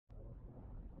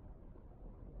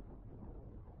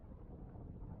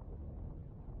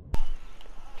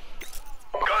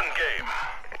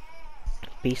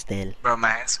Pistol. Bro,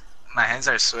 my hands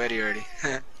are sweaty already.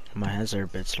 My hands are a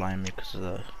bit slimy because of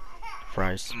the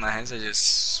fries. My hands are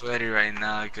just sweaty right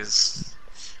now because.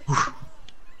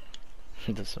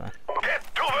 This one.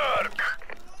 Get to work!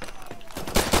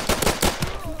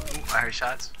 Ooh, I heard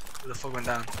shots. Who the fuck went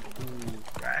down?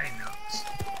 Ooh, right nose.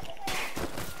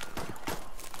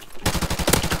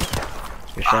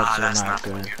 Your shots are that's not not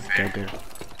good. fucking fair. They're good.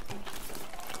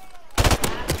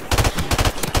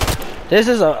 This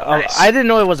is a. Nice. I didn't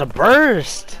know it was a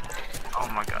burst. Oh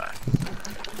my god.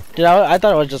 Dude, I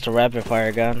thought it was just a rapid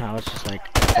fire gun. I was just like,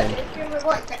 okay.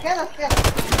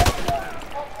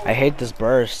 I hate this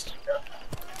burst.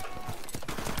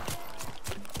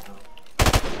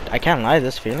 I can't lie,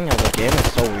 this feeling of the game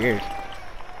is so weird.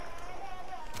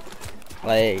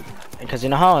 Like, because you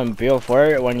know how in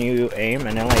BO4 when you aim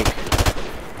and then like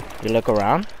you look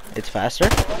around, it's faster.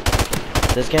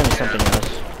 This game is something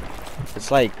else.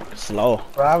 It's like slow.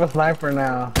 Bro, I have a sniper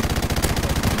now.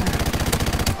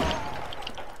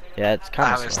 Yeah, it's I kind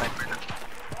have of a slow. sniper now.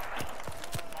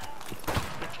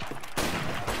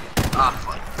 Ah,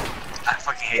 fuck. I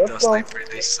fucking hate those snipers.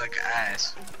 They suck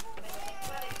ass.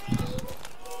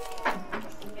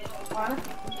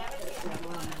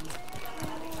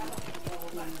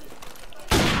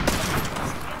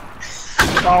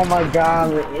 Oh my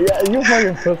god, yeah, you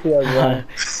fucking pussy as well.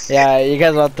 Yeah, you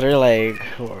guys all three like,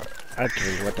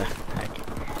 three, what the heck?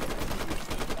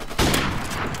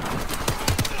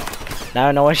 Now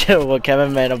I know what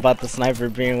Kevin meant about the sniper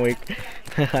being weak.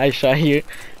 I shot you.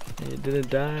 You didn't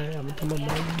die. I'm into my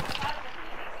mom.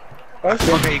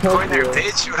 Okay, corner,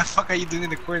 bitch. What the fuck are you doing in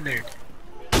the corner?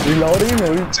 Reloading?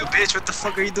 Or You too, bitch. What the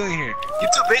fuck are you doing here? You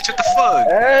too, bitch. What the fuck?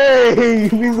 Hey!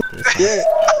 Yeah,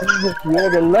 you're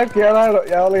good luck.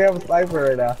 Y'all only have a sniper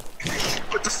right now.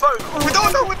 What the fuck? Oh,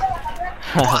 no, no, what the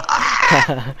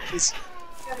It's-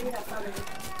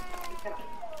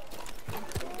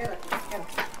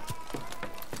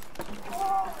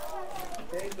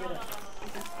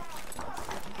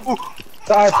 Ooh,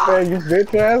 Stop, man, you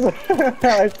bitch ass.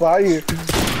 I saw you.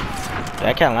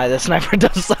 I can't lie, this sniper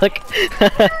does suck.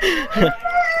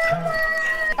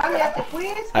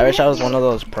 I wish I was one of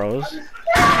those pros.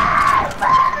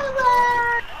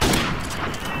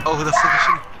 oh, who the fuck is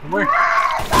shooting? Where?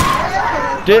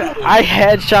 Dude, I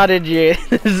headshotted you.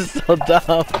 This is so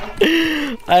dumb.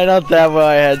 I know that well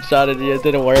I headshotted you. It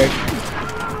didn't work.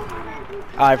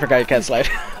 Oh, I forgot you can't slide.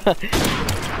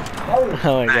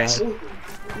 Oh my Nice. god.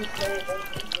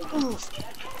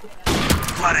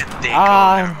 What a dick.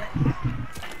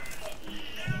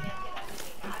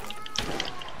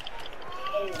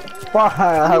 Fuck,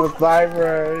 I have a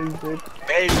sniper. You bitch.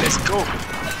 Babe, let's go.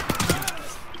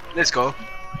 Let's go.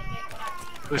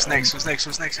 Who's next? Who's next?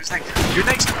 Who's next? Who's next? You're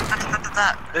next.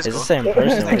 Let's It's go. the same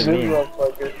person. What This do you mean?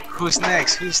 motherfucker. Who's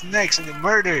next? Who's next in the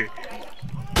murder?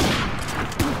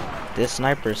 This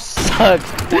sniper sucks.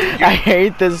 I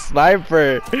hate this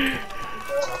sniper.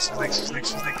 Who's next? Who's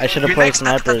next? Who's next? I should have You're played next.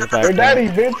 snipers back Your then. daddy,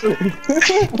 bitch.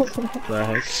 The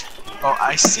heck? Oh,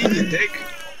 I see you, dick.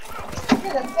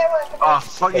 Oh,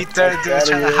 fuck, you third dude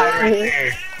trying to hide right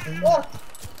there.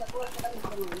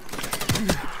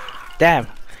 Damn.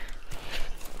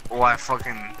 Oh,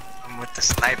 I'm with the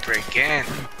sniper again.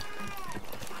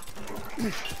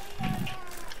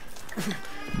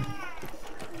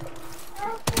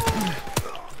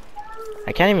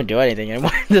 I can't even do anything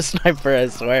anymore. The sniper, I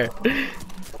swear.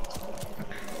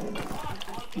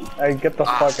 Hey, get the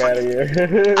Ah, fuck fuck. out of I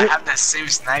here. have the same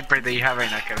sniper that you have right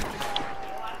now, Kevin.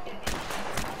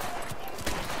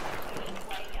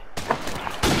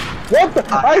 What the?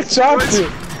 I shot you.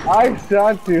 I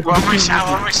shot you. One more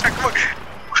shot, come on.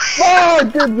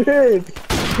 Fuck, you bitch.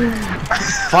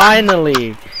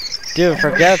 Finally! Dude,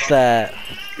 forget that.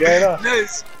 Yeah, no.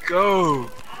 Let's go.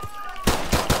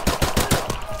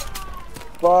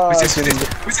 Fuck. Who's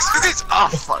this? Oh,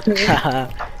 fuck.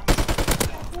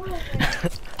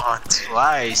 Oh,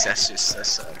 twice. That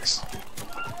sucks.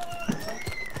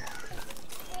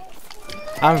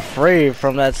 I'm free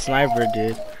from that sniper,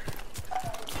 dude.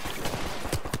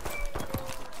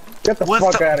 Get the What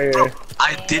fuck the- out of bro, here.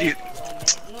 I did it.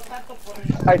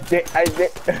 I did.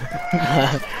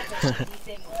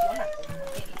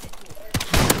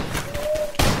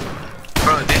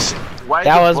 Bro, this. Why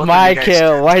That did was both of my you guys-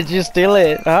 kill. Why'd you steal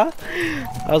it, huh?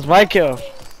 That was my kill.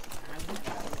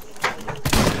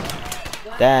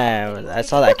 Damn, I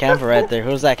saw that camper right there.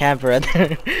 Who's that camper right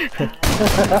there?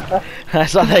 I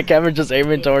saw that camper just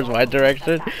aiming towards my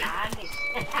direction.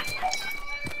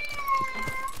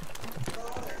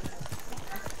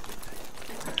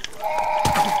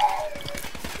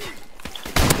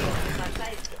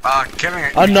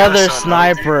 Kevin, Another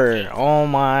sniper. Oh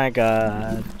my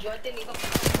god.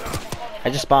 I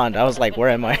just spawned. I was like, where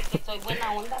am I?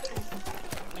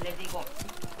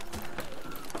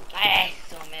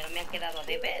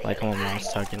 Like my mom's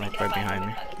talking like right behind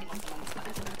me.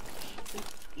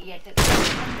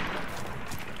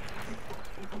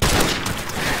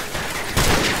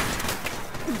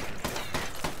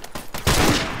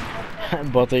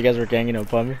 Both of you guys were ganging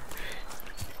up on me.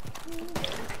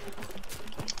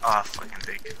 Oh, fucking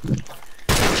dick.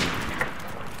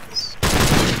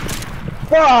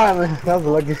 Fun! That was a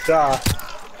lucky shot.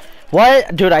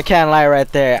 What? Dude, I can't lie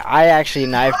right there. I actually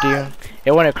knifed you.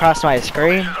 It went across my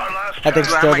screen. I think Dude,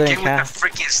 still I'm didn't with count. the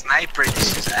freaking sniper.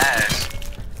 This is ass.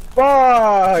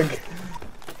 Fuck!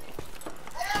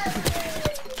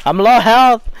 I'm low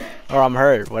health. Or I'm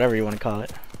hurt. Whatever you want to call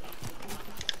it.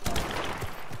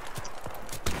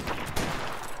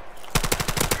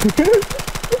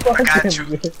 I got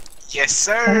you. Yes,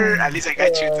 sir. At least I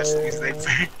got you. The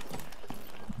sniper.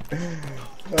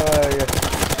 Yeah.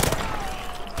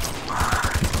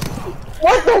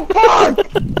 What the fuck?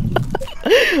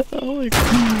 Oh my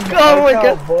god. Oh my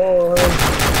god.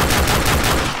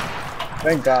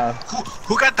 Thank God.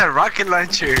 Who got the rocket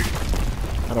launcher?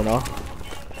 I don't know.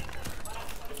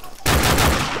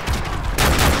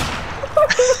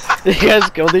 You guys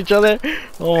killed each other?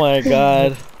 Oh my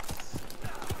god.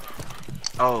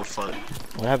 Oh, fuck.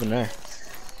 What happened there?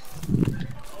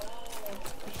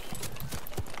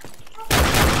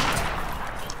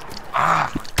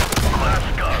 Ah,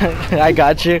 I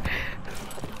got you.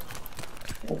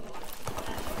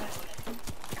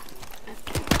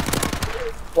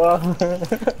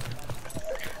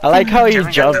 I like how he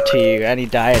jumped to you and he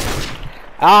died.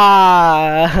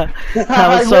 Ah,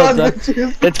 that was so dumb.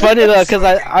 It's funny though, cause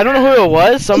I don't know who it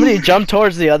was. Somebody jumped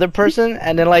towards the other person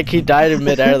and then like he died in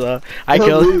midair though. I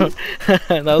killed him.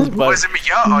 That was funny. was it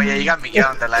Miguel? Oh yeah, you got Miguel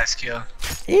on the last kill.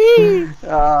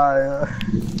 Yeah.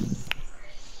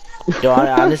 Yo,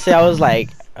 honestly, I was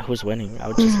like, who's winning? I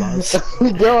would just lost.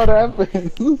 Yo, what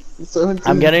happened?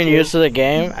 I'm getting used to the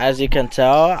game. As you can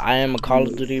tell, I am a Call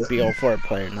of Duty BO4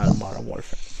 player, not a Modern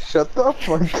Warfare. Shut the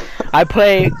fuck. I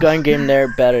play gun game there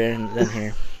better than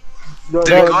here. Go,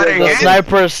 The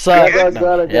snipers suck.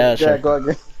 Yeah, sure. Go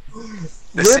again.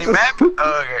 The same map? Oh,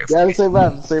 okay. Yeah, the same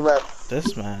map, same map.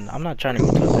 This man, I'm not trying to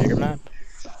go to a bigger map.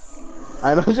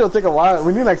 I know it'll take a while.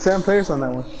 We need like 7 players on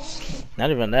that one.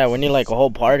 Not even that. We need like a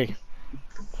whole party.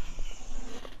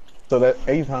 So that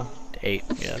 8, huh? 8.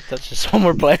 Yeah, that's just one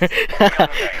more player. I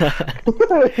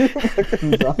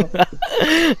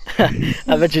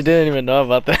bet you didn't even know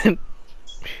about that.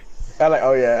 I like,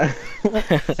 oh yeah.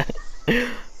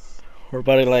 We're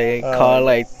about to like call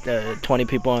like 20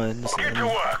 people and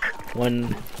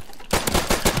one.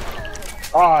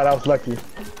 Oh, that was lucky.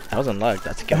 That wasn't luck.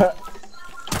 That's a kill.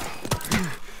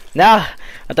 Nah,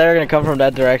 I thought you were gonna come from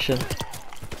that direction.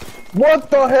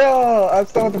 What the hell? I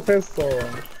still with the pistol.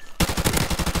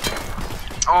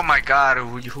 Oh my god,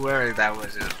 whoever that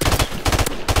was.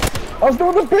 I was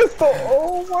still with the pistol.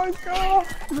 Oh my god.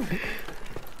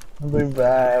 I'm doing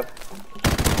bad.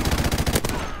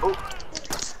 Oh.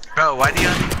 Bro, why do you?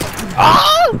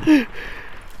 Ah!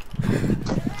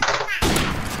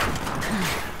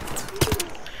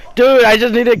 Dude, I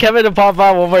just needed Kevin to pop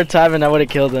out one more time and I would have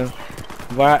killed him.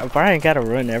 Brian gotta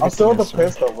ruin everything. I'm still with the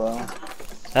pistol, bro.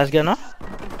 That's good enough.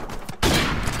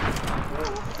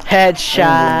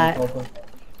 Headshot.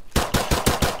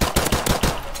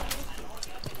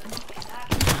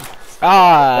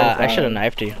 Ah, I should have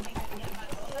knifed you.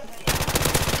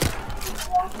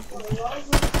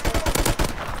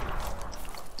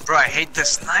 Bro, I hate the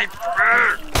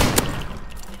sniper.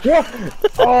 What?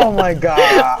 Oh my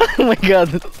god. Oh my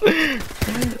god.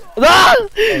 Ah!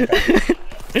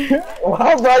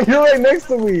 Wow, bro, you're right next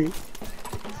to me.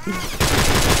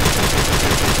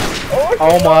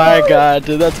 Oh my god,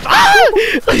 dude, that's. Ah!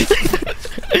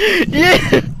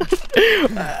 Yeah!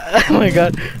 Oh my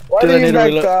god. Why Dude, I do need you to back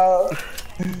reload. out?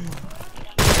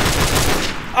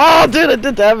 Oh, dude, I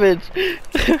did damage.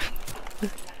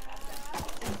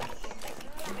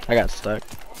 I got stuck.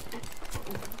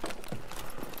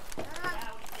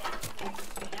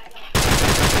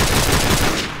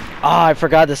 Oh, I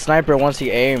forgot the sniper once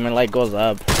he aim and like goes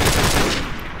up.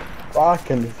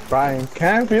 Fucking Brian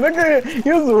Campy, look at it,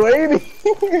 he was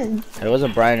waiting. It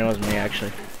wasn't Brian, it was me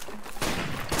actually.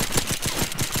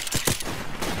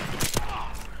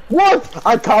 What?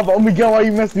 I caught, oh my god, why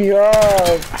you messed me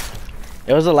up?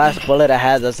 It was the last bullet I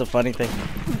had, that's the funny thing.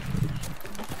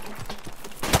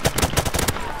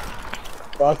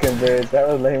 Fucking bitch, that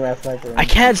was lame ass sniper. I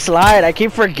can't slide, I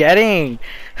keep forgetting.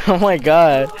 Oh my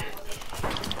god.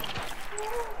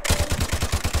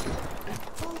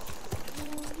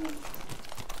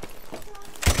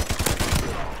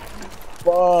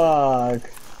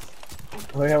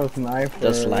 have a sniper.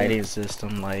 The sliding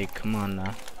system, like, come on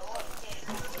now.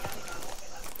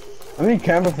 I need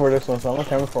camera for this one, so I'm gonna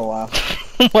camera for a while.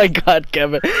 Oh my god,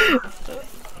 Kevin.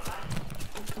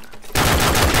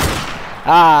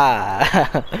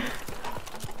 Ah.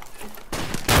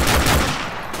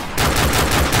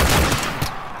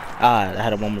 Ah, I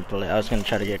had a 1 more bullet. I was gonna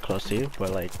try to get close to you,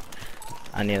 but like,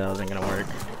 I knew that wasn't gonna work.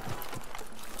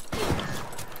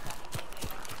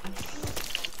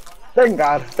 Thank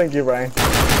God. Thank you, Brian.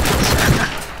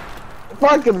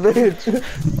 Fucking bitch.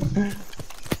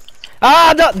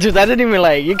 Ah, no, dude, I didn't even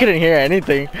like. You couldn't hear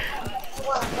anything.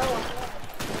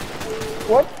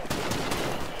 What?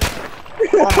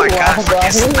 Oh my god, Wow, fucking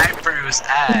Brian. sniper was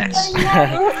ass.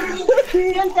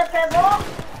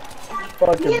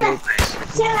 Fucking bitch.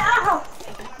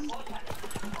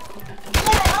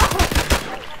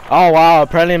 Oh wow,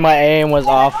 apparently my aim was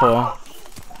awful.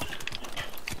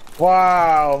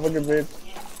 Wow, fucking bitch.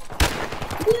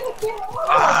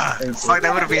 Ah, fuck,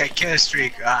 that would have been a kill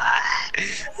streak. Ah.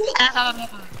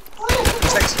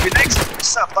 Who's next? You next?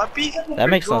 What's up, puppy? That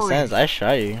makes no sense. I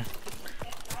shot you.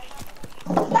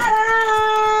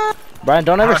 Brian,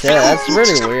 don't ever say that. That's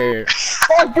really weird.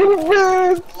 Fucking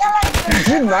bitch.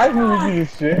 You knife me with this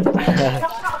shit.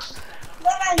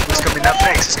 Who's coming up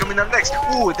next? Who's coming up next?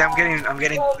 Ooh, I'm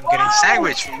getting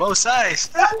sandwiched from both sides.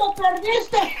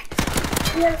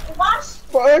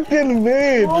 Fucking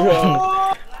bitch.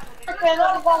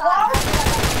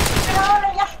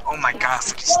 Oh my god,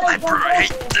 fucking sniper, I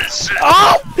hate this shit.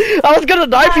 Oh! I was gonna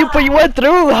knife you, but you went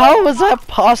through. How was that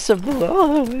possible?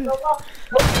 Oh.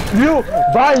 You,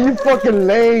 Brian, you fucking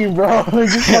lame, bro. You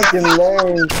fucking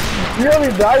lame. You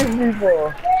only dive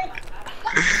people.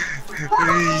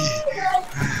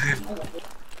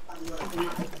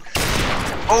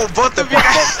 Oh, both of you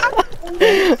guys.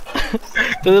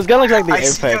 Dude, this gun looks like the I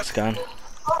see Apex gun.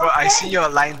 Bro, I see you all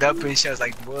lined up and shit. I was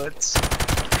like, what?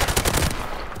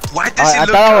 Why does I it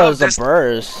look thought up? it was a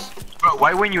burst. Bro,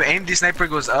 why when you aim, the sniper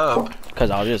goes up?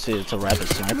 Because obviously it's a rapid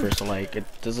sniper, so like,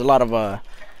 there's a lot of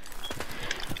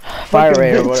fire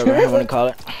rate or whatever you want to call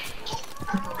it.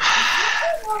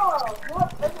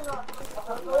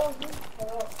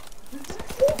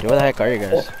 Dude, where the heck are you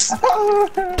guys?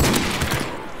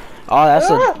 Oh, that's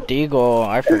a deagle.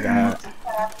 I forgot.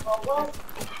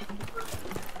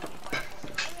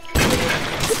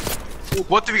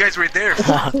 Both of you guys were there.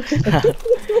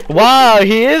 Wow,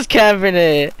 he is camping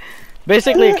it.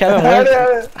 Basically, Kevin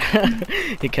wins.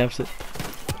 He camps it.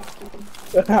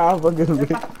 Fucking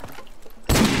bitch.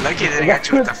 Lucky that I got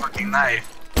you with the fucking knife.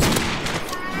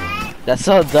 That's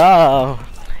so dumb.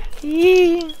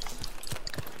 Yee.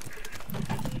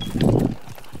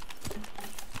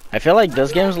 I feel like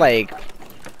this game's like,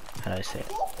 how do I say it?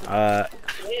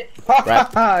 You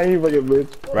fucking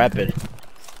bitch. Rapid.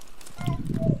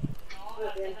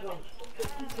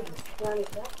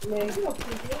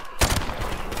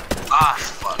 Ah,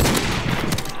 fuck.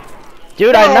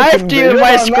 Dude, I knifed you in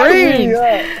my Yeah, screen!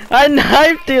 yeah. I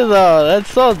knifed you though!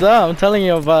 That's so dumb. I'm telling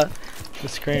you about the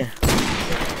screen.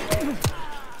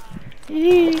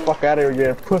 Yee. Fuck out of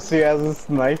here, pussy ass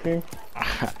sniping.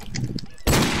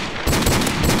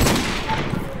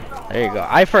 There you go.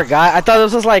 I forgot. I thought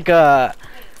this was like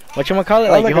whatchamacallit?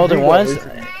 Like like you a hold it deagle, once.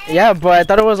 basically. Yeah, but I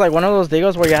thought it was like one of those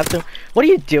deagles where you have to. What are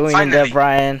you doing in there, Finally.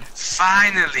 Brian?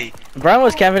 Finally. Brian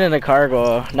was camping in the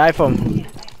cargo. Knife him.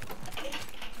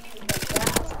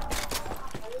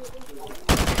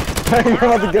 You're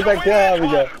about to get that kill out of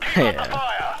me, guys. Yeah.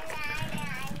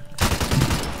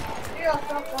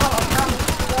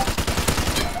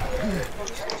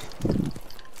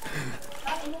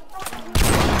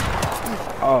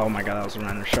 Oh my god, that was a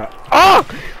random shot. Oh!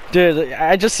 Dude,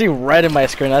 I just see red in my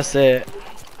screen, that's it.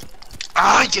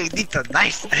 Ah, you need the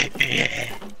knife.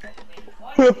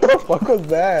 What the fuck was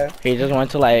that? He just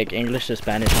went to like English to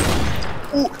Spanish.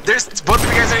 Ooh, there's both of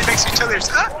you guys are next to each other.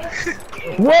 Ah.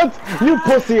 What? You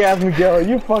pussy ass Miguel,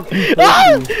 you fucking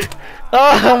Ah! pussy.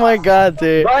 Oh my god,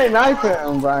 dude. Brian, knife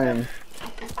him, Brian.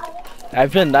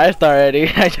 I've been knifed already.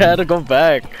 I had to go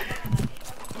back.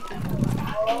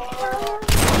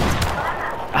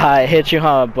 I hit you,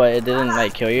 huh? But it didn't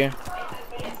like kill you.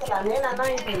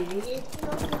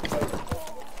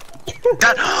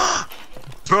 That,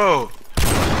 bro.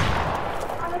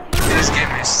 This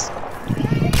game is.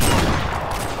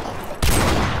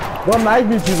 Don't knife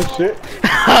me, piece of shit.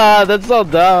 Ah, that's so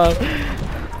dumb.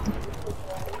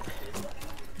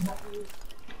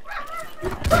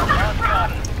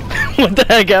 What the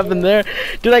heck happened there?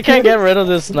 Dude, I can't get rid of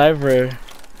this sniper.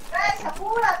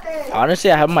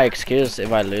 Honestly, I have my excuse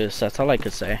if I lose. That's all I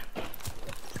could say.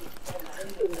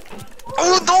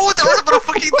 Oh no, that was about to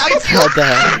fucking die. What the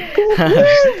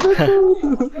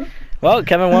heck? Well,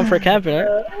 Kevin won for camping,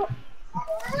 right?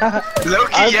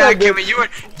 Loki, yeah, Kevin, you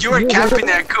were camping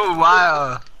there cool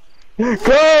while.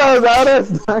 Cause out of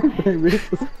sniping.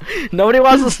 Nobody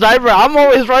wants the sniper. I'm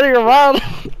always running around.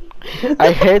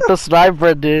 I hate the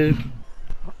sniper, dude.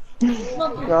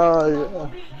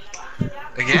 Oh yeah.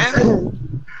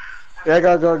 Again? Yeah,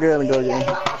 go again.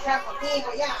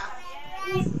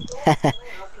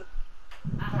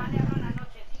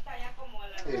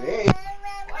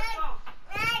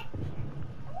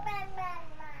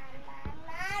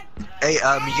 Hey,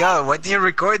 Miguel, why do you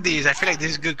record these? I feel like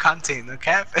this is good content, no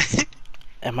cap?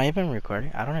 Am I even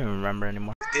recording? I don't even remember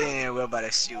anymore. Damn, we're about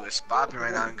to see what's popping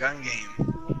right now in gun game.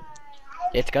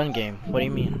 It's gun game. What do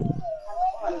you mean?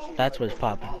 That's what's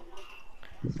popping.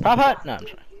 Pop hot? No, I'm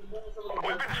sorry.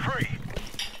 Weapons free.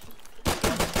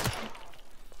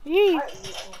 Yee.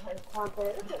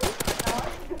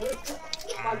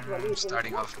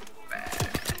 Starting off bad.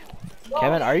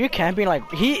 Kevin, are you camping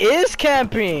like he is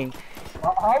camping?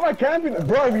 How am I camping?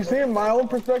 Bro, have you seen my own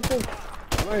perspective?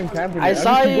 I'm not even camping. I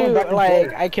saw you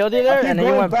like I killed you there and then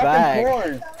you went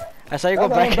back. I saw you go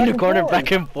back in the corner,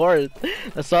 back and forth.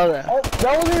 I saw that. Oh,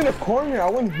 that wasn't even a corner. I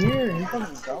wasn't here. You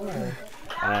fucking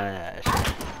dumbass.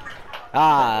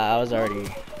 I was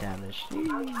already damaged.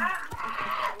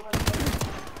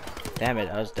 Damn it,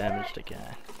 I was damaged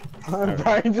again.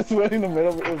 Brian just went in the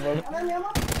middle of it.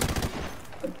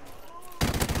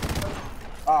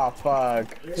 Ah,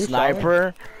 fuck.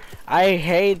 Sniper. I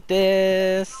hate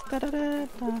this.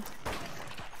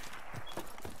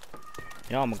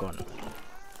 Yo, I'm going.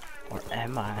 Where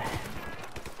am I?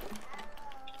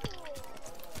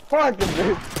 Fucking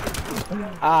bitch.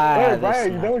 Hey,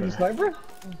 Brian, you done with your sniper?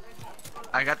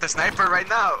 I got the sniper right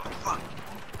now. Fuck.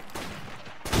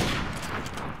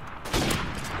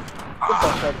 Get the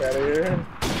fuck out of here.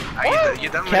 Are you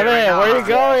done with it Kevin, right now? where are you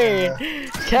going?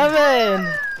 Kevin!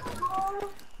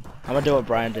 I'm gonna do what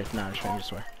Brian did. Nah, I'm trying to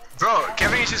swear. Bro,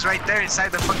 Kevin is just right there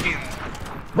inside the fucking...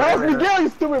 That was Miguel, you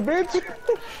stupid bitch!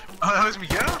 Oh, that was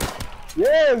Miguel?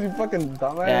 Yes, you fucking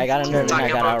dumbass. Yeah, I got in there and I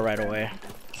got out right away.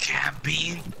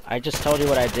 Camping. I just told you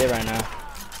what I did right now.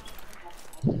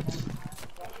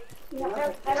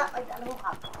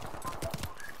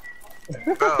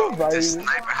 Bro, this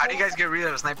sniper, how do you guys get rid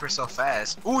of a sniper so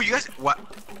fast? Ooh, you guys, what?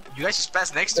 You guys just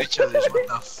passed next to each other, what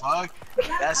the fuck?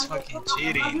 That's fucking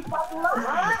cheating.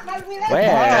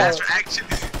 Where?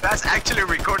 That's actually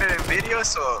recorded in video,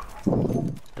 so...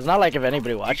 It's not like if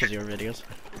anybody watches your videos.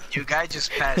 You guys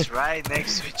just passed right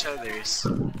next to each other's.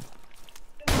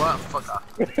 What? Fuck off.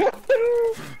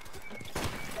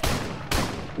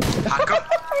 How come?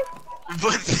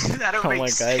 But that don't make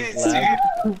sense, dude.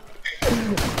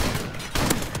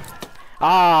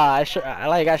 Ah, I shot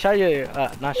you.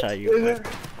 Not shot you. But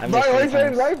I missed Why you is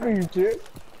that right for you, chick?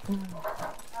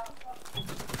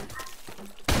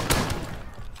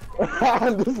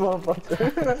 This motherfucker.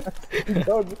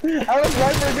 I was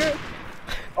right for good.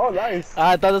 Oh, nice.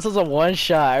 I thought this was a one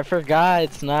shot. I forgot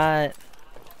it's not.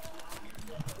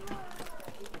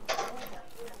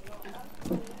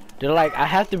 Dude, like I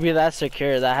have to be that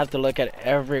secure that I have to look at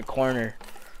every corner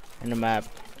in the map.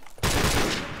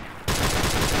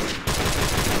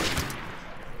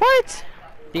 What?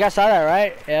 You guys saw that,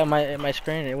 right? Yeah, my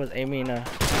screen it was aiming.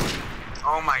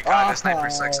 Oh my god, the sniper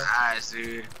sucks ass,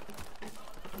 dude.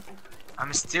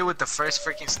 I'm still with the first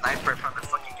freaking sniper from the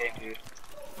fucking game, dude.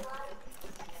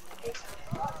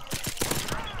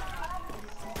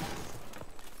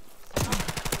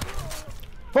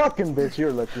 Fucking bitch,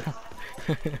 you're lucky.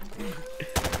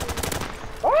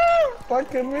 Oh,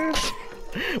 fucking bitch.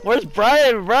 Where's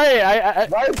Brian?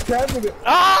 Brian's camping it.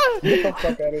 Ah! Get the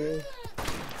fuck out of here.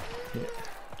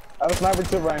 I have a sniper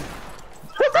too, Brian.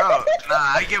 Bro, nah,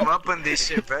 I give up on this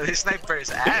shit, bro. This sniper is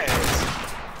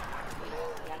ass.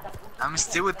 I'm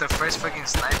still with the first fucking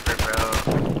sniper, bro.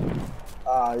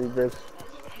 Ah, you bitch.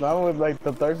 Not with like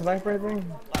the third sniper thing?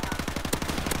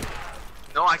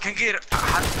 No, I can't get.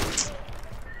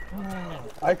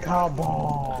 I can't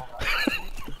ball.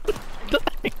 The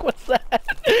heck was that?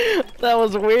 That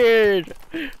was weird.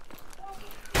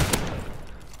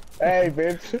 Hey,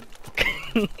 bitch.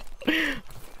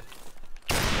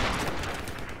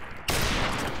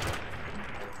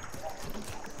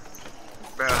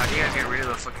 Bro, how do you guys get rid of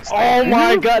the fucking sniper? Oh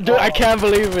my god, dude, I can't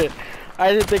believe it.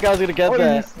 I didn't think I was gonna get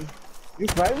that. You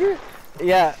sniped me?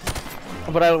 Yeah,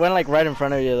 but I went like right in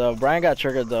front of you though. Brian got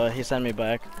triggered though. He sent me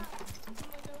back.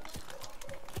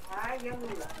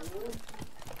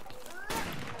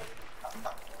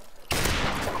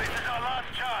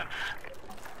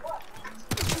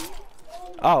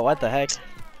 Oh, what the heck?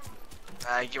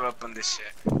 I give up on this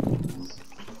shit.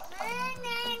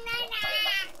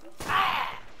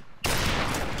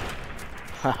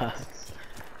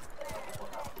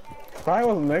 Brian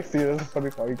was next to you. That's a funny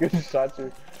part. He could have shot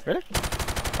you. Really?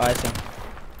 Oh, I see.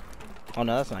 Oh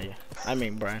no, that's not you. I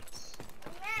mean Brian.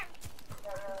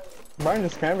 Brian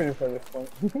just camping you for this point.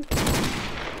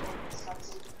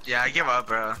 Yeah, I give up,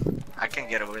 bro. I can't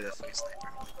get away with the fucking sniper.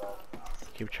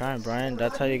 Keep trying, Brian.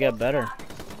 That's how you get better.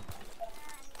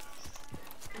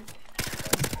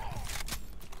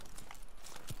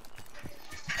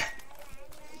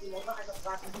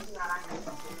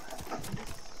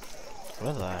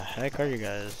 What the heck are you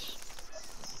guys?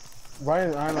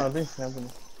 Brian, I don't know. I think he's camping.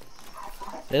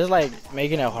 This is like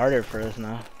making it harder for us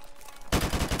now.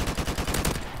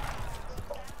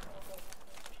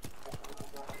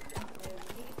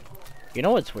 You know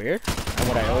what's weird? And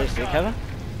what I always do, Kevin?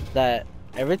 That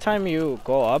every time you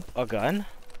go up a gun,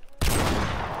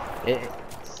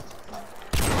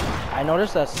 I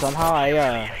noticed that somehow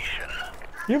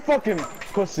You fucking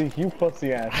pussy. You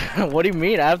pussy ass. What do you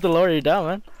mean? I have to lower you down,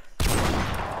 man.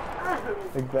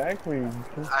 Exactly.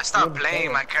 I stopped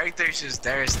playing. My character is just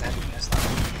there standing there.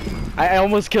 I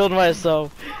almost killed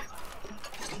myself.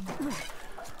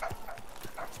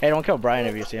 Hey, don't kill Brian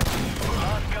if you see him.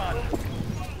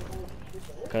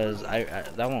 Cause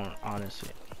that won't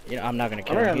honestly. You know, I'm not gonna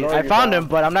kill him. I found him,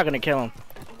 but I'm not gonna kill him.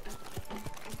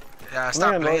 Yeah,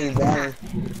 stop playing.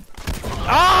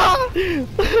 Ah!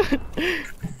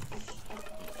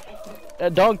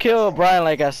 Don't kill Brian,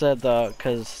 like I said, though,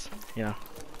 cause you know,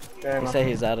 you say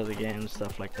he's out of the game and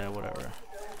stuff like that, whatever.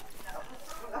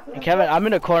 And Kevin, I'm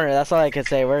in the corner. That's all I can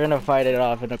say. We're gonna fight it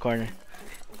off in the corner.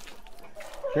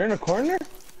 You're in the corner?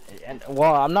 And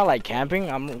well, I'm not like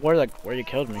camping. I'm where you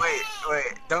killed me.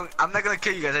 Wait, don't. I'm not gonna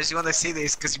kill you guys. I just want to see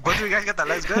this because both of you guys got the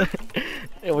legs good.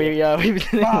 we Alright,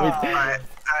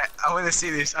 I want to see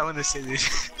this. I want to see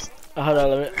this. Hold on,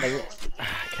 let me.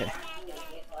 Okay.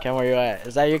 Kevin, where you at?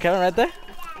 Is that you, Kevin, right there?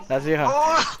 That's you, huh?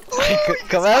 Oh!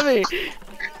 Come at me.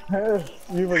 Okay,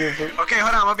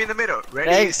 hold on. I'm gonna be in the middle. Ready?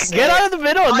 Hey, set, get out of the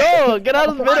middle! No, get out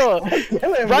of the middle!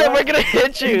 Brian, we're gonna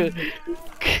hit you.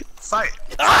 Fight.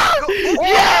 Ah!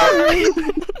 Yeah!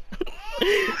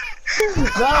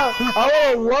 Nah,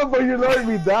 I would've won, but you lowered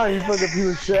me down, you fucking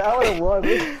piece of shit. I would've won.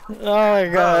 Oh my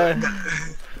god.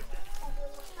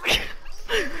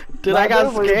 Dude, I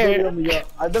got scared.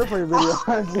 I did it for your video.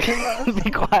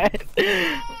 Be quiet.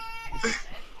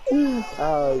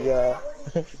 Oh god.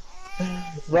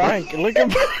 Brian, look at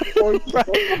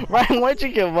Brian, why'd you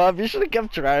give up? You should've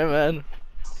kept trying, man.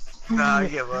 Nah, I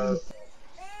give up.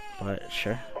 But,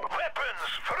 sure.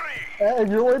 Hey, if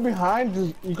you're way behind,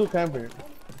 just equal camper.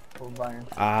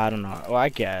 I don't know. Well, I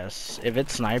guess. If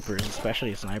it's snipers,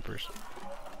 especially snipers.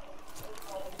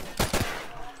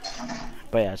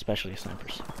 But yeah, especially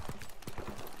snipers.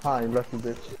 Hi, you lucky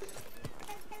bitch.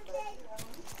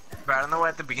 But I don't know why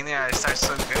at the beginning I start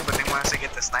so good, but then once I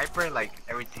get the sniper, like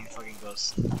everything fucking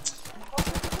goes.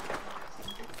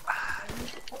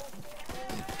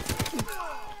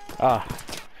 Ah.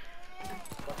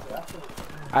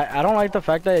 I don't like the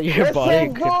fact that your body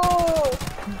could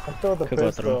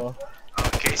go through.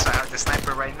 Okay, so I have the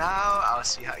sniper right now. I'll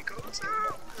see how it goes.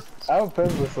 I have a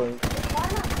pistol, so.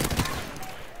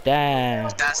 Damn.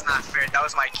 That's not fair. That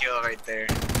was my kill right there.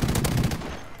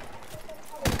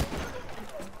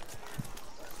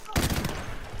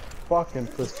 Fucking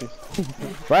pussy.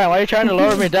 Brian, why are you trying to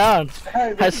lower me down?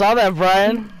 I saw that,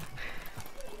 Brian.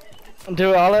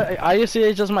 Dude, all you see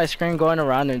is just my screen going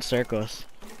around in circles.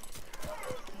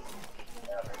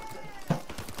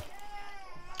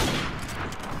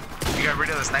 You got rid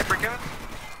of the sniper, Kevin?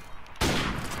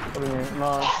 What do you mean?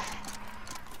 No.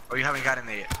 Or you haven't gotten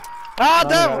it yet? Ah,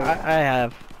 damn! I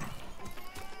have.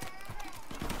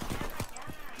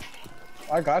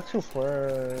 I got you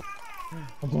first.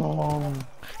 Mom,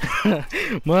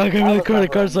 give me the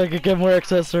credit card so I can get more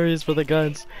accessories for the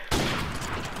guns.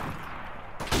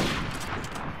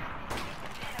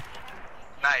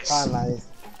 Nice. Ah, nice.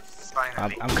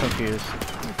 Finally. I'm confused.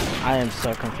 I am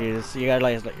so confused. You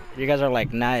guys are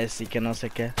like nice, y que no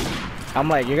sé qué. I'm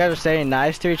like, you guys are saying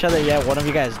nice to each other, yet one of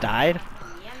you guys died?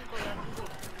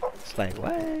 It's like,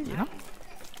 what? You know?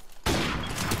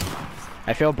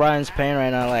 I feel Brian's pain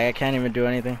right now, like I can't even do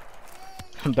anything.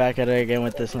 I'm back at it again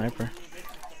with the sniper.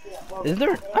 Isn't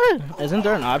there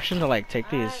an option to like take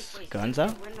these guns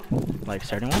out? Like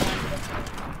certain ones?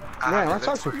 Yeah, let's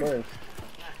talk to first.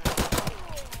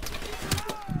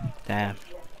 Damn,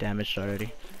 damaged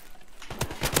already.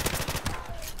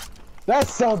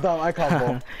 That's so dumb, I can't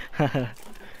ball.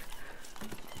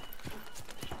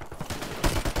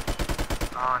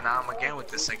 Oh, now I'm again with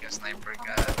the second sniper.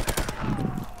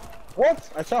 God. What?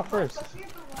 I shot first.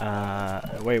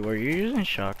 Wait, were you using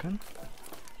shotgun?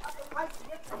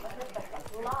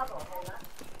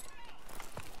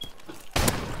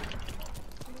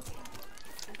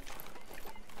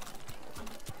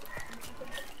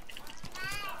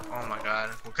 Oh my god.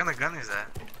 What kind of gun is that?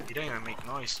 You don't even make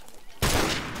noise.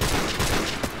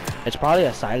 It's probably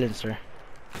a silencer.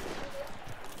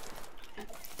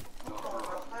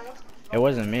 It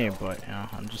wasn't me, but you know,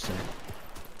 I'm just saying.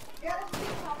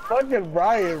 Fucking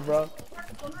Brian, bro.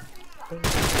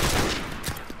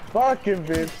 Fucking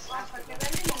bitch.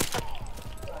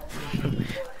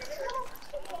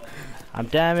 I'm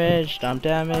damaged. I'm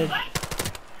damaged.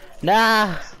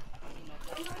 Nah.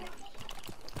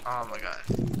 Oh my god.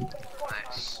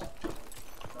 Nice.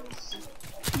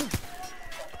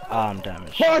 Oh, I'm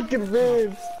damaged. Fucking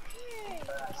bitch.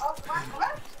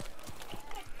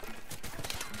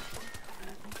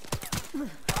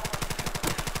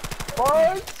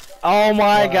 What? Oh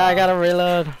my god, I gotta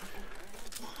reload.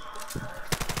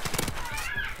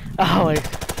 Oh my.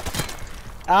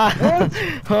 Ah.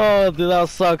 Oh, dude, that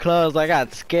was so close. I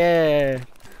got scared.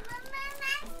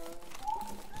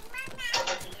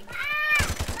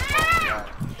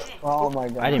 Oh my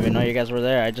god. I didn't even know you guys were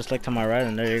there. I just looked to my right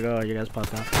and there you go. You guys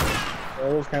popped out.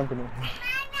 It was company.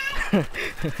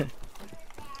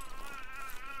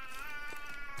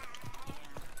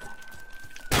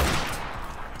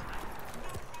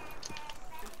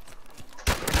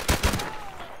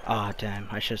 Oh damn,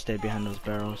 I should have stayed behind those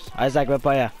barrels. Isaac, ve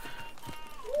para allá.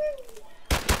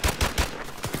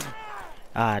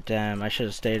 Ah damn, I should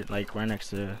have stayed like right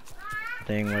next to the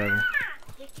thing, whatever.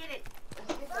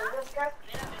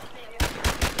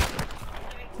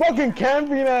 Fucking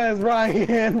camping ass,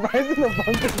 Ryan. Ryan's in the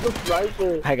bunker with the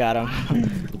sniper. I got him.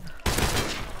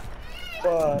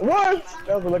 What?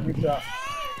 That was a lucky shot.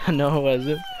 No, it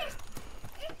wasn't.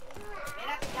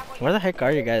 Where the heck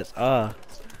are you guys?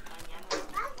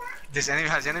 Has any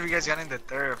of you guys gotten the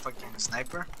third fucking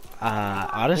sniper?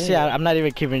 Honestly, I'm not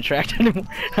even keeping track anymore.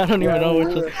 I don't even know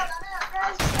which one.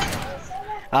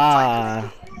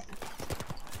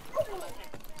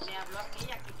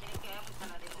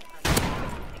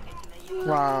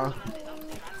 Wow.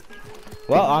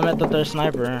 Well, I'm at the third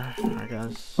sniper, I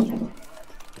guess.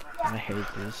 I hate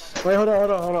this. Wait, hold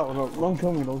on. Don't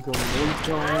kill me. Don't kill me.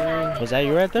 Was that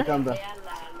you right there? I'm done.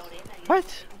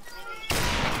 What?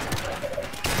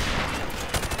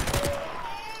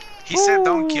 He said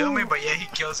don't kill me, but yeah, he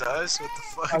kills us. What the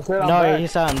fuck? I said I'm No, back. he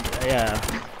sound, yeah.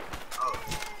 Oh.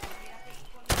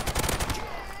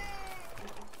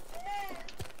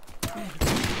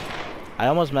 I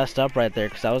almost messed up right there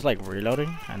because I was like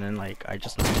reloading and then like I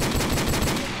just.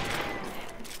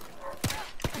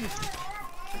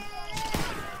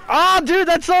 Oh, dude,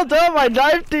 that's so dumb! I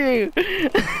knifed you.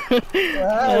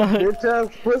 Bitch ass,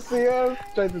 pussy ass,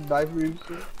 tried to knife me and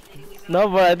shit. No,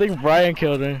 but I think Brian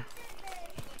killed her.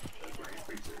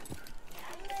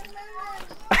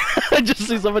 I just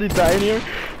see somebody dying here.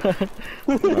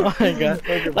 Oh my god!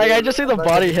 Like I just see the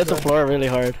body hit the floor really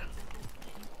hard.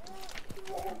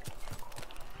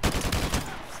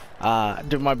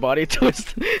 Dude, my body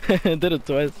twist. Did a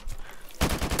twist.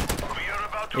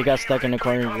 You got stuck in the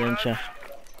corner, didn't you?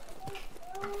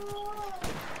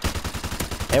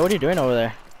 Hey, what are you doing over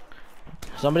there?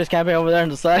 Somebody's camping over there on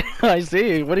the side. I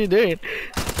see you. What are you doing?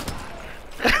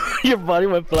 Your body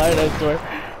went flying, I swear.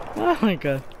 Oh my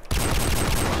god.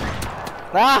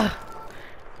 Ah!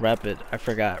 Rapid. I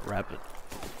forgot. Rapid.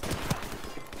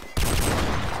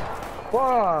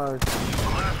 Fuck.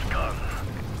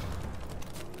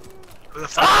 Who the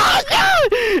fuck? Ah! No!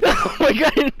 Oh my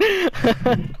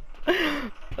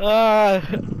god!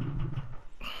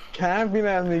 Camping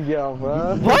at Miguel,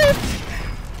 bro. What?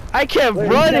 I kept Wait,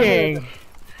 running!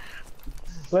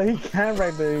 Like he camped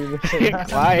right there.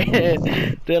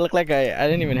 Quiet. They look like I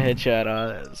didn't even hit you at all.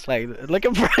 It's like, look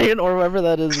at Brian or whoever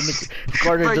that is in the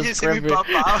corner. Bro, just you see me screaming. pop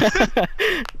out.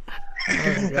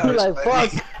 You're like,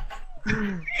 fuck.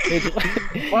 It's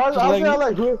Well, I was like-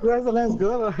 like, who has the last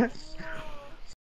gun?